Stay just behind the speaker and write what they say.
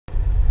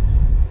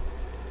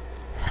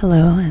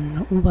Hello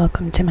and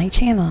welcome to my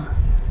channel.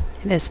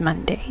 It is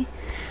Monday,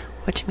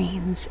 which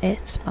means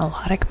it's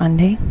Melodic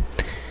Monday,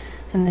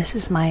 and this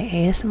is my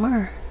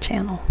ASMR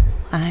channel.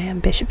 I am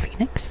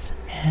Bishopphonix,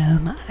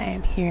 and I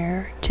am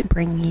here to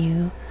bring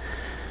you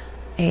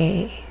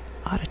a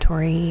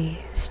auditory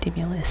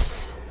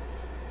stimulus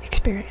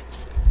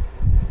experience.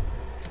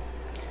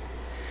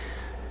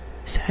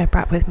 So I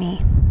brought with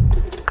me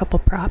a couple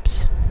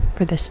props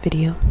for this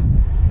video,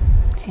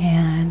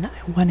 and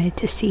I wanted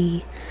to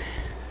see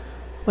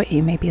what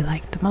you maybe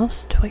like the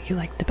most, what you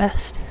like the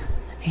best,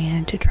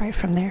 and to try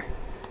from there.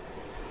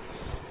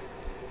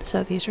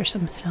 So these are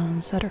some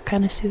sounds that are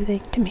kind of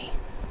soothing to me.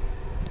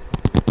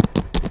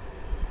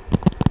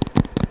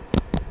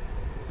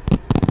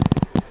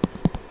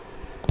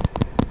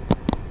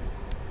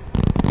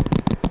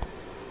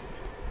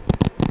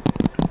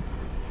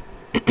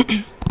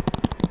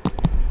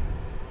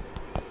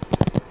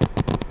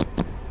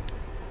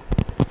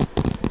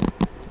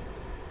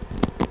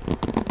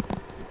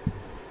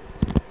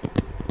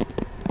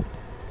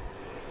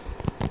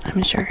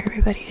 I'm sure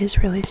everybody is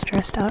really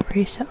stressed out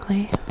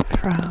recently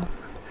from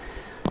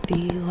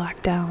the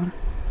lockdown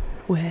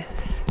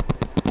with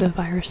the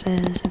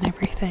viruses and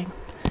everything.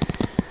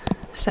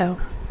 So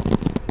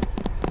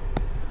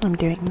I'm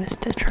doing this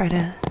to try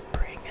to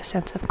bring a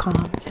sense of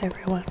calm to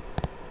everyone.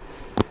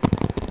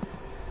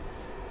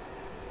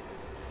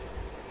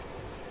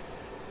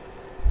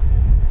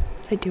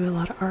 I do a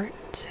lot of art,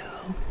 so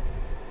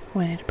I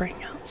wanted to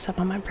bring out some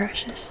of my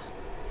brushes.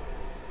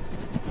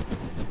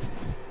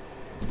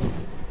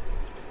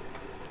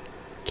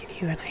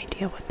 You an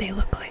idea what they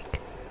look like.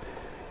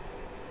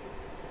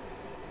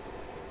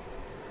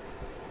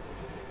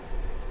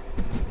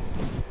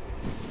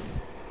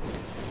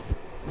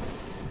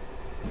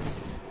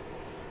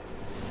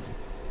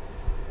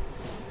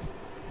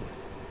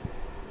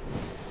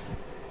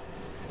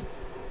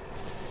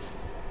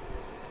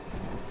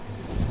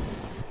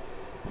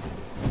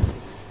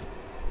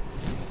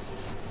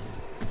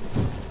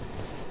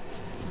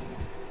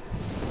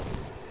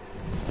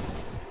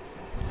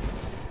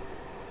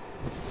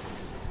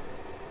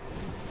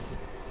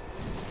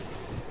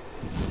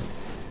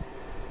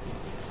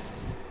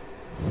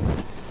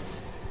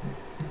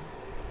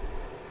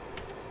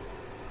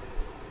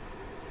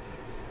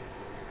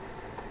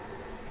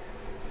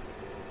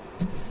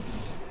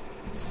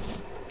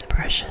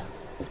 Brush.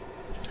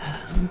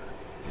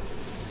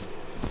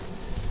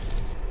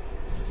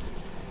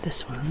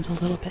 This one's a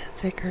little bit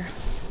thicker,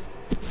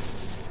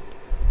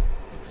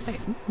 like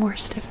more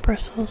stiff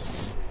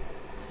bristles.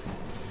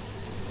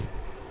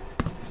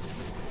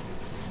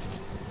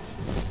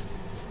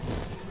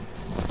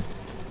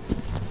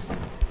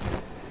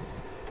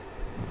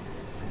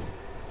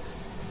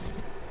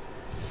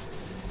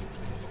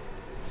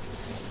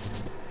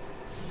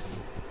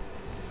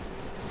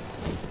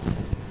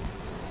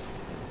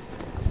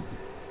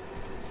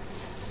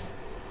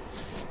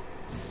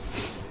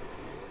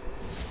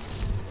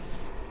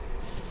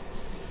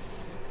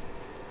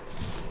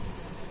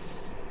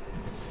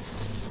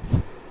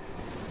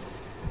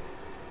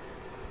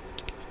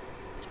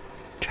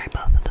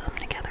 Both of them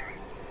together.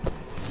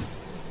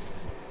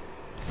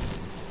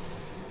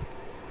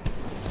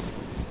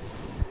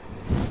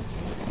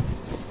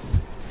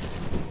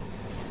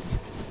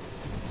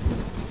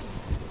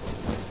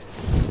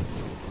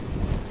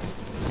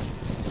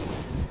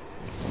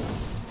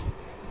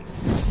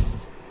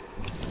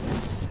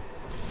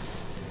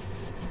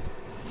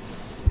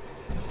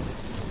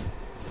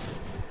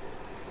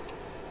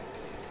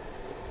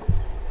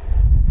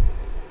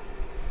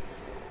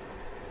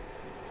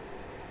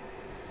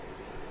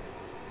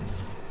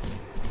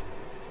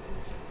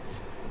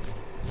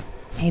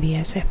 Maybe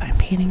as if I'm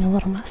painting a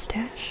little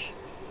mustache.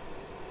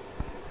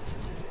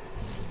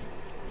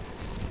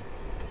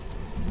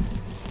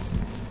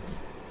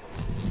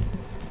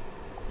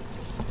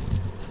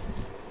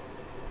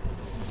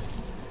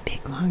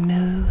 Big long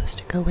nose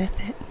to go with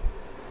it.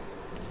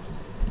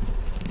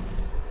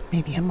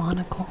 Maybe a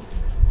monocle.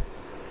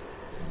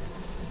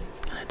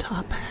 And a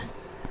top hat.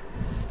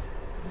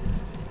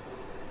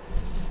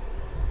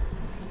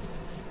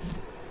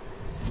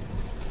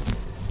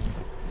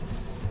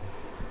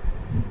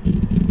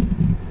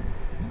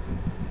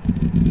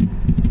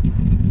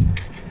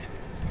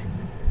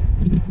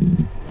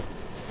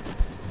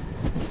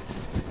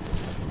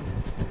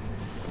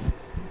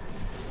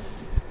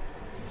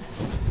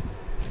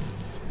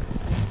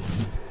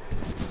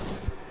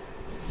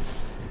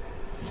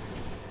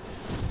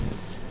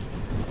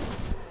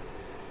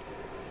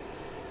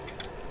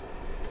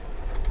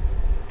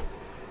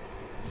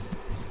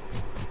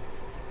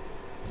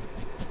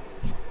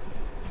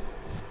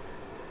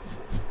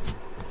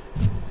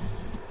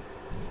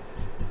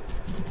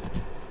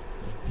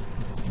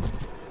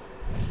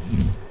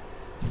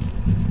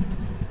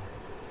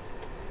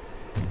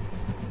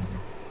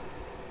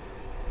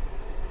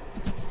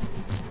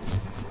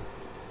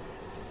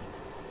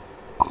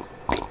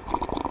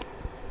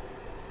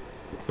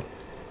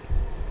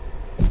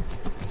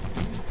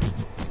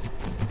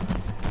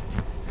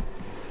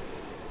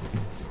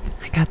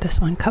 got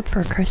this one cup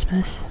for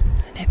Christmas,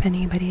 and if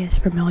anybody is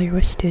familiar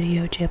with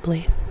Studio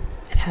Ghibli,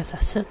 it has a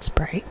soot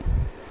sprite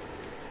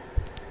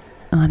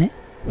on it.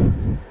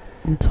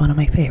 It's one of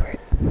my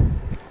favorite.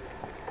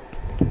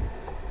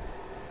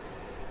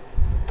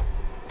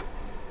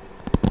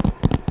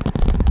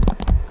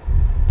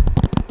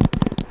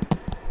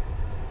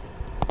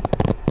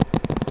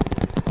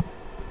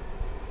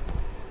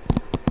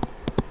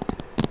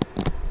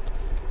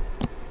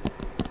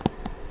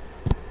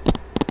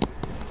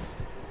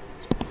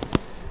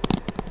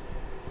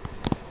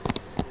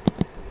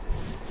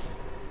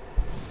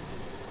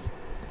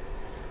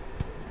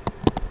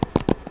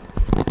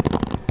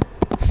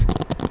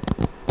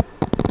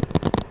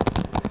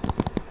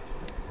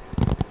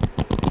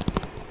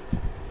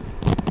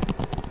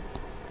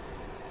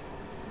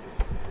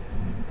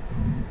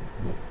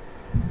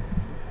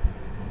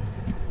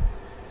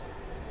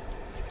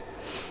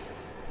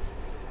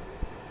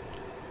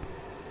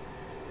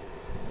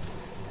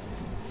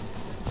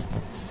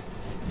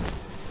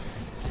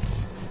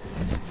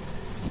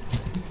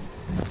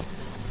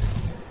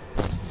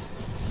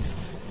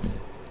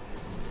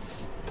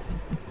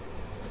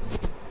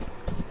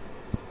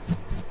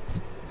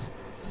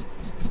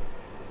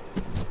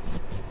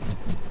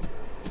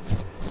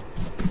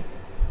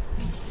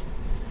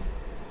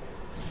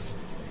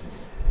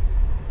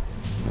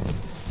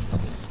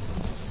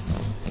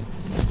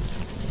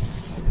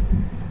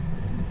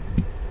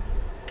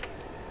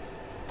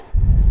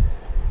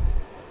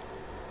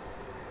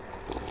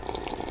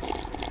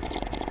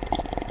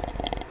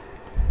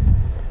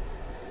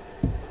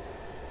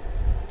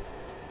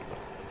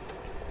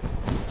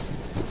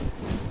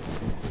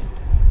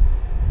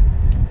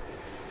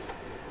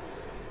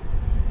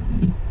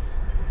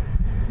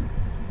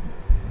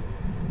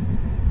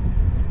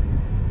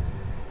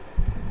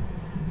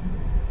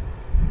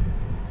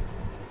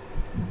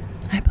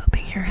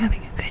 You're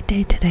having a good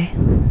day today,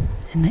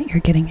 and that you're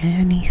getting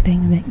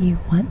anything that you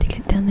want to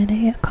get done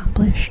today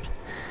accomplished.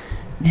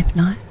 And if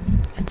not,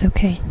 it's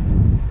okay.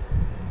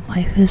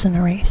 Life isn't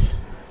a race,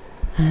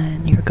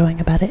 and you're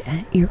going about it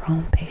at your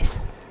own pace.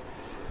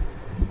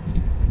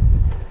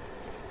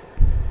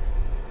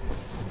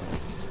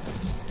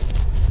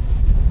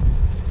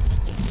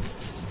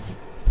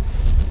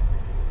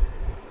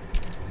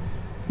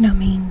 No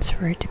means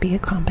for it to be a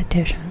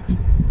competition.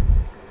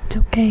 It's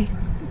okay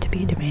to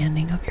be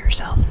demanding of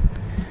yourself.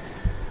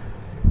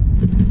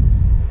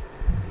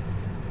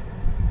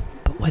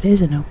 But what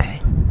isn't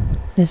okay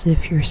is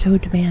if you're so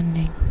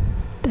demanding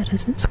that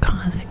it's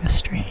causing a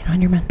strain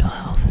on your mental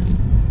health.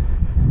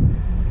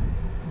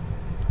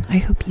 I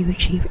hope you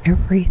achieve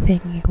everything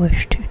you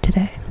wish to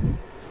today.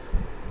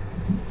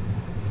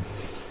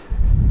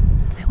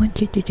 I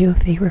want you to do a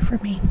favor for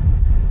me.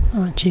 I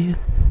want you,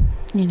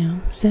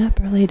 sit up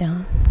or lay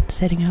down.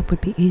 Sitting up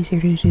would be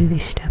easier to do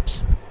these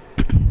steps.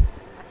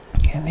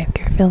 And if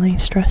you're feeling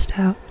stressed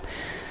out,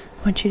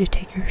 I want you to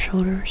take your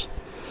shoulders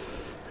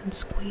and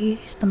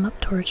squeeze them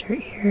up towards your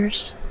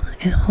ears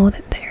and hold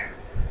it there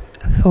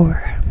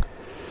for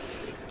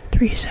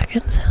 3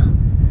 seconds.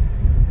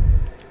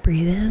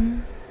 Breathe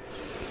in.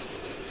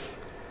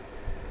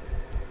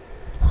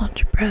 Hold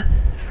your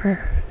breath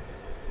for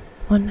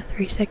 1 to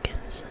 3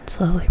 seconds and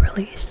slowly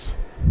release.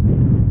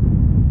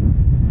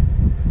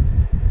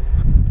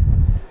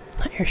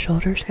 Let your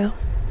shoulders go.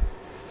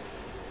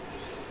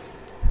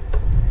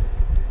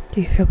 Do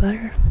you feel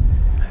better?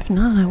 If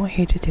not, I want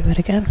you to do it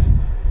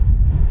again.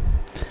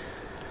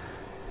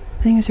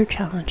 Things are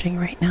challenging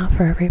right now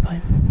for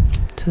everyone.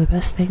 So the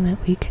best thing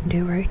that we can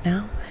do right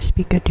now is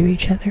be good to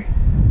each other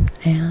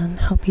and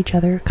help each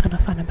other kind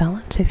of find a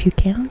balance if you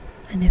can.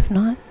 And if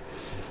not,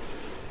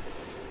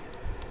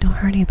 don't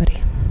hurt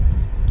anybody.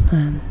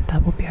 And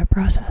that will be our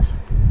process.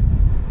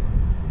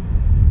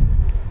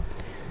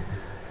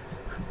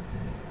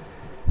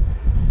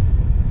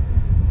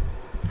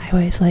 I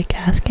always like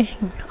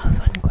asking a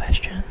fun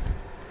question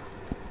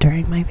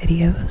during my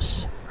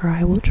videos, or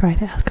I will try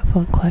to ask a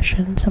fun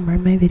question somewhere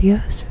in my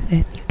videos,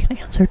 and you can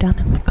answer down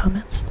in the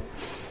comments.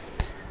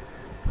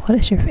 What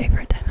is your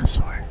favorite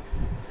dinosaur?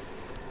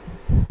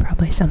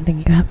 Probably something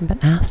you haven't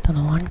been asked in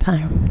a long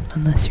time,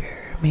 unless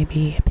you're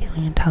maybe a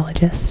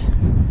paleontologist,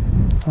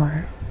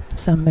 or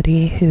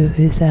somebody who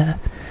is a,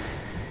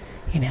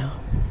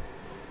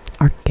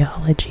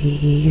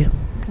 archaeology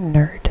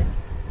nerd.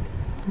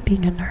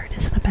 Being a nerd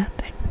isn't a bad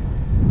thing.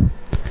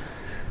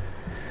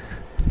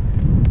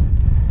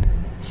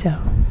 So,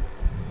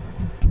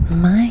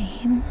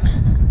 mine,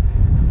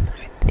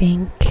 I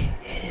think,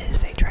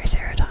 is a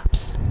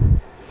Triceratops.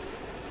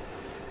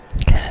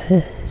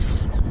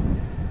 Because,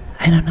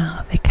 I don't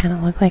know, they kind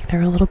of look like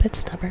they're a little bit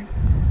stubborn,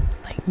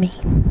 like me.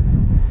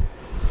 And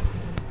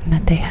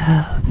that they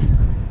have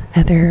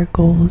other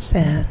goals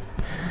and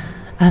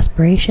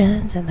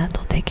aspirations, and that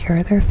they'll take care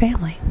of their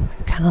family.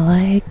 Kind of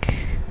like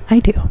I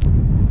do,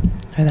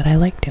 or that I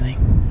like doing.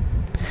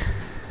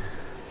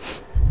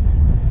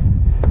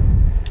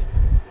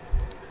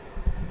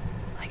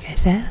 Like I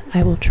said,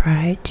 I will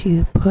try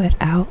to put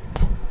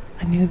out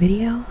a new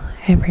video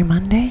every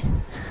Monday.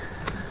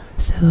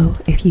 So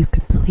if you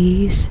could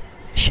please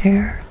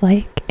share,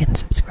 like, and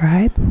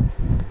subscribe,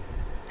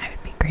 I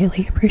would be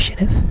greatly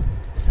appreciative.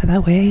 So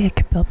that way I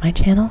can build my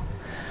channel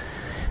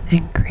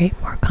and create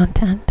more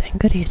content and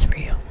goodies for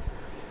you.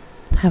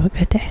 Have a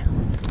good day.